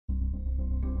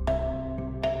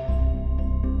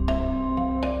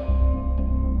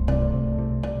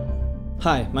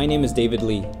Hi, my name is David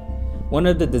Lee. One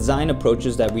of the design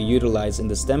approaches that we utilize in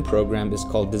the STEM program is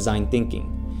called design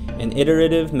thinking, an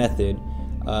iterative method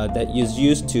that is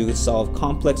used to solve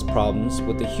complex problems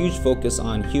with a huge focus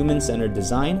on human-centered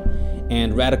design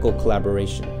and radical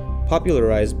collaboration.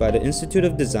 Popularized by the Institute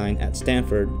of Design at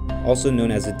Stanford, also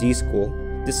known as the D-School,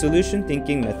 the solution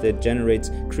thinking method generates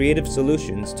creative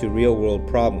solutions to real-world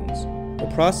problems.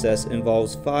 The process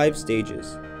involves 5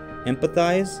 stages: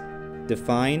 empathize,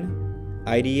 define,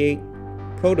 ideate,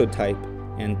 prototype,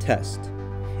 and test.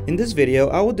 In this video,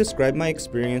 I will describe my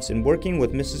experience in working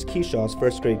with Mrs. Keeshaw's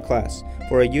first grade class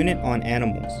for a unit on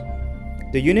animals.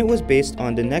 The unit was based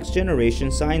on the Next Generation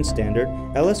Science Standard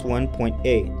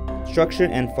LS1.A, Structure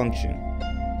and Function.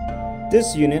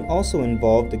 This unit also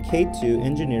involved the K2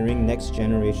 Engineering Next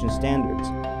Generation Standards.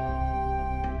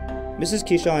 Mrs.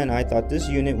 Keeshaw and I thought this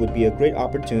unit would be a great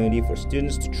opportunity for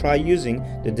students to try using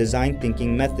the design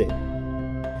thinking method.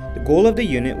 The goal of the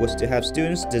unit was to have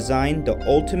students design the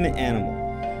ultimate animal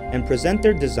and present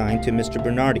their design to Mr.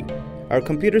 Bernardi, our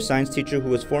computer science teacher who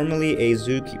was formerly a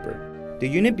zookeeper. The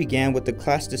unit began with the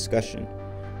class discussion,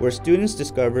 where students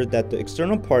discovered that the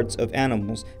external parts of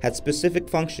animals had specific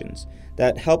functions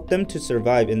that helped them to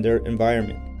survive in their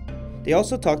environment. They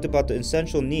also talked about the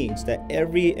essential needs that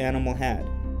every animal had.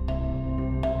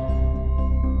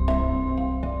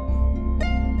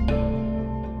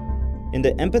 In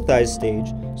the empathize stage,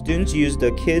 students used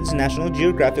the Kids National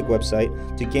Geographic website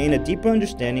to gain a deeper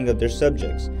understanding of their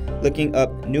subjects, looking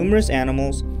up numerous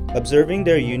animals, observing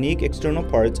their unique external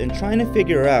parts, and trying to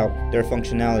figure out their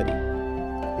functionality.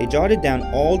 They jotted down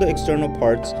all the external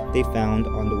parts they found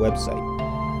on the website.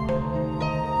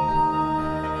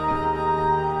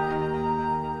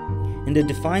 In the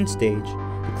define stage,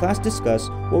 the class discussed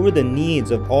what were the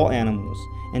needs of all animals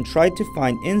and tried to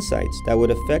find insights that would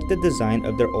affect the design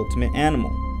of their ultimate animal.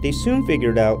 They soon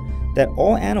figured out that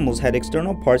all animals had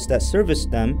external parts that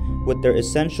serviced them with their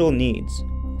essential needs,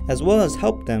 as well as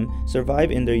helped them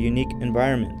survive in their unique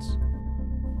environments.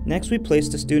 Next, we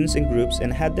placed the students in groups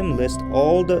and had them list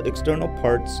all the external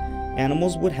parts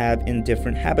animals would have in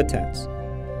different habitats.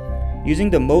 Using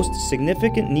the most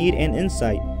significant need and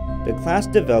insight, the class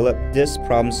developed this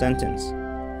problem sentence: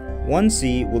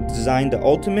 1C will design the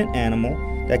ultimate animal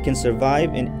that can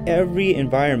survive in every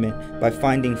environment by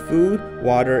finding food,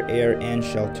 water, air, and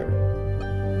shelter.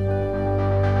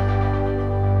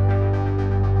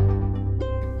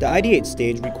 The ideate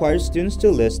stage requires students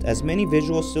to list as many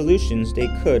visual solutions they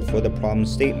could for the problem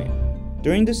statement.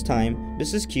 During this time,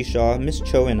 Mrs. Keeshaw, Ms.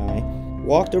 Cho, and I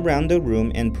walked around the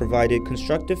room and provided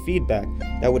constructive feedback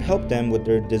that would help them with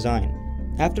their design.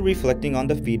 After reflecting on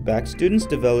the feedback, students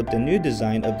developed a new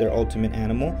design of their ultimate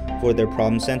animal for their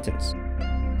problem sentence.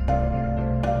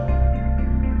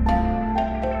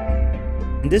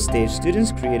 In this stage,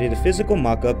 students created a physical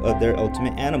mock-up of their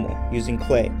ultimate animal using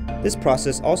clay. This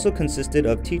process also consisted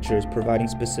of teachers providing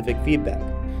specific feedback.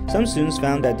 Some students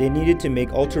found that they needed to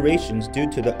make alterations due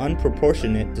to the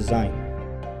unproportionate design.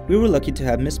 We were lucky to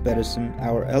have Miss Bedison,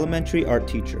 our elementary art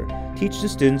teacher, teach the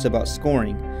students about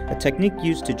scoring, a technique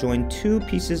used to join 2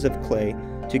 pieces of clay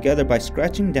together by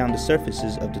scratching down the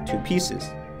surfaces of the 2 pieces.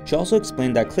 She also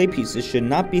explained that clay pieces should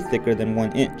not be thicker than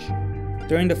 1 inch.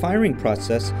 During the firing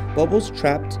process, bubbles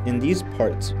trapped in these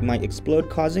parts might explode,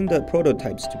 causing the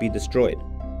prototypes to be destroyed.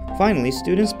 Finally,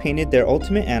 students painted their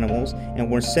ultimate animals and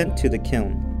were sent to the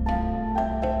kiln.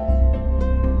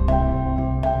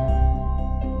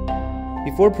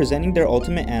 Before presenting their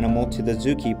ultimate animal to the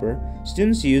zookeeper,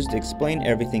 students used the Explain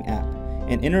Everything app,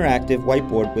 an interactive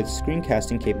whiteboard with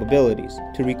screencasting capabilities,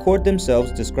 to record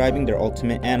themselves describing their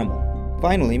ultimate animal.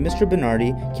 Finally, Mr.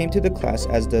 Bernardi came to the class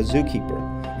as the zookeeper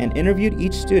and interviewed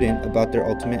each student about their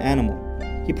ultimate animal.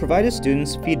 He provided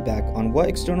students feedback on what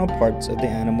external parts of the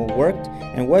animal worked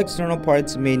and what external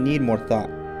parts may need more thought.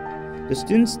 The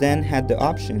students then had the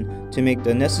option to make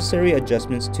the necessary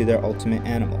adjustments to their ultimate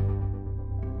animal.